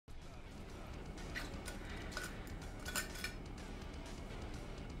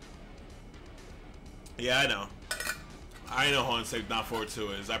Yeah, I know. I know how unsafe down forward 2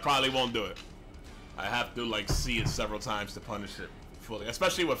 is. I probably won't do it. I have to like see it several times to punish it fully.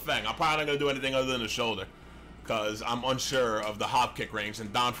 Especially with Feng. I'm probably not going to do anything other than the shoulder. Because I'm unsure of the hop kick range.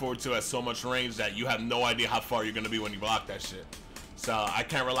 And down forward 2 has so much range that you have no idea how far you're going to be when you block that shit. So I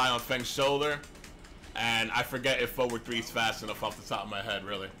can't rely on Feng's shoulder. And I forget if forward 3 is fast enough off the top of my head,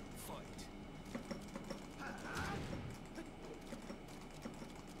 really.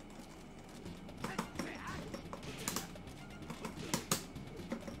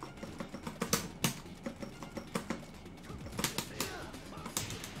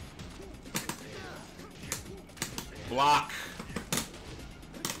 Block.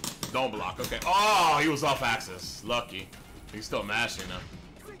 Don't block. Okay. Oh, he was off axis. Lucky. He's still mashing now.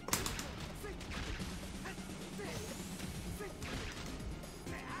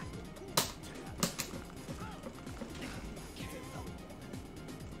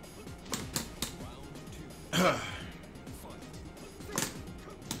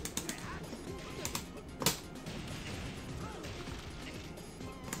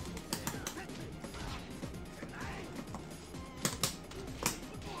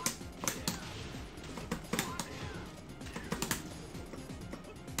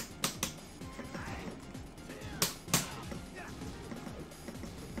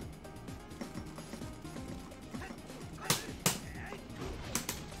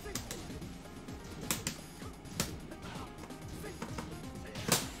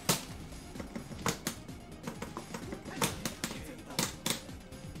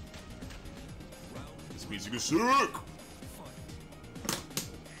 Music is sick!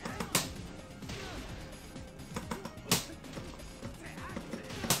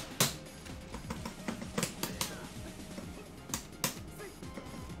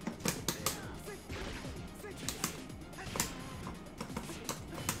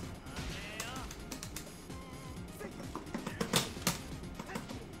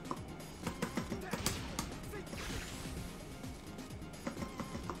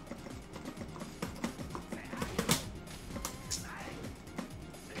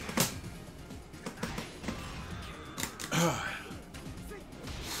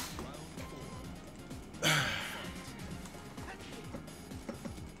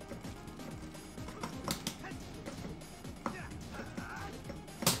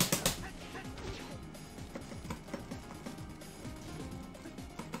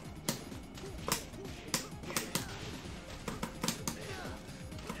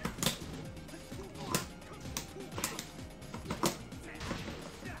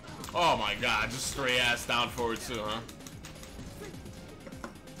 Oh my god, just straight ass down forward too, huh?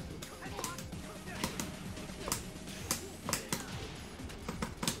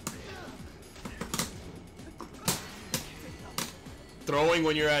 Throwing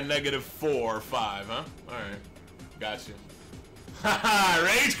when you're at -4 or 5, huh? Alright. Gotcha. Haha,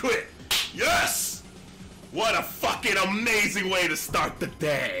 rage quit! Yes! What a fucking amazing way to start the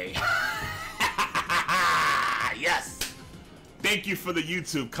day! Yes! Thank you for the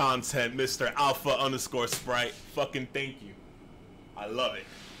YouTube content, Mr. Alpha_Sprite. Fucking thank you. I love it.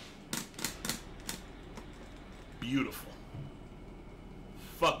 Beautiful.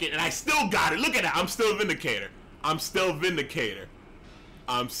 Fucking, and I still got it. Look at that. I'm still Vindicator. I'm still Vindicator.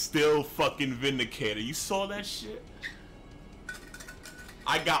 I'm still fucking Vindicator. You saw that shit?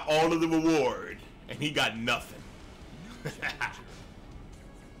 I got all of the reward, and he got nothing.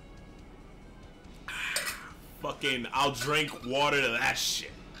 Fucking, I'll drink water to that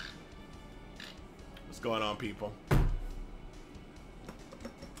shit. What's going on, people?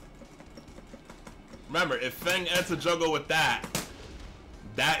 Remember, if Feng enter juggle with that,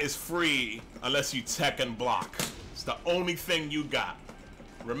 that is free unless you Tekken block. It's the only thing you got.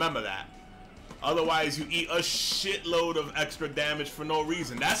 Remember that. Otherwise, you eat a shitload of extra damage for no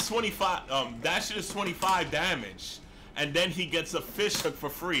reason. That's 25. That shit is 25 damage, and then he gets a fish hook for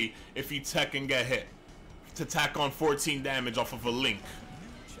free if you Tekken get hit. To tack on 14 damage off of a link,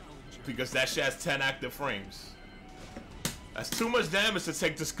 because that shit has 10 active frames. That's too much damage to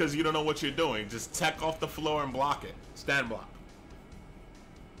take just because you don't know what you're doing. Just tech off the floor and block it. Stand block.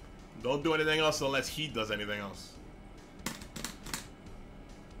 Don't do anything else unless he does anything else.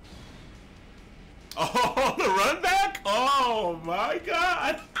 Oh, the run back? Oh my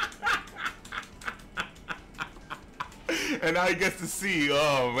god. And now he gets to see,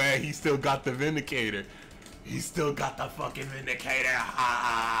 oh man, he still got the Vindicator. He still got the fucking Vindicator.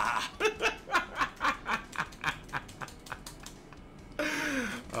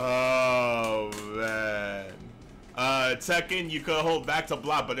 Oh man. Tekken, you could hold back to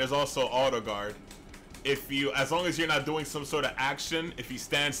block, but there's also auto guard. if you, as long as you're not doing some sort of action, if you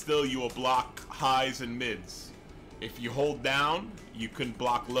stand still, you will block highs and mids. If you hold down, you can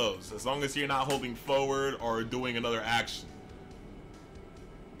block lows, as long as you're not holding forward or doing another action.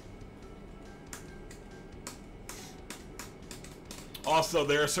 Also,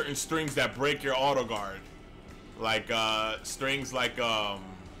 there are certain strings that break your auto guard, like strings like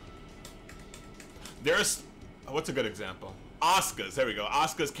there's, what's a good example? Asuka's, there we go.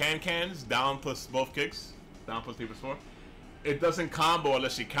 Asuka's can-cans, down plus both kicks, down plus 3+4. It doesn't combo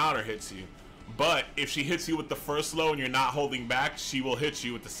unless she counter hits you. But if she hits you with the first low and you're not holding back, she will hit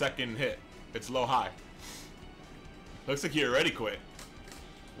you with the second hit. It's low-high. Looks like you already quit.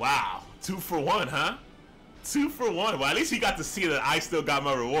 Wow, 2 for 1, huh? 2 for 1. Well, at least he got to see that I still got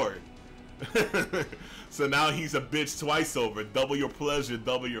my reward. So now he's a bitch twice over. Double your pleasure,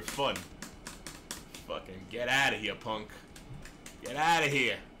 double your fun. Fucking get out of here, punk. Get out of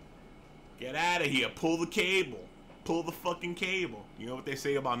here. Get out of here. Pull the cable. Pull the fucking cable. You know what they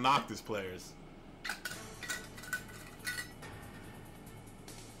say about Noctis players.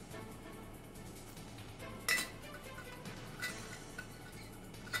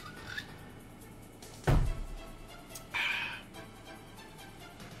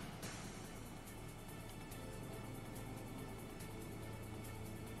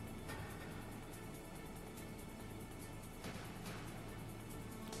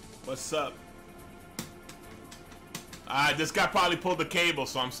 What's up? This guy probably pulled the cable,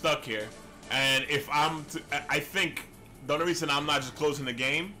 so I'm stuck here. And if I think the only reason I'm not just closing the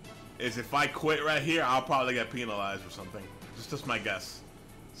game is if I quit right here, I'll probably get penalized or something. Just my guess.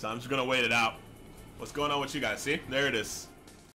 So I'm just gonna wait it out. What's going on with you guys? See? There it is.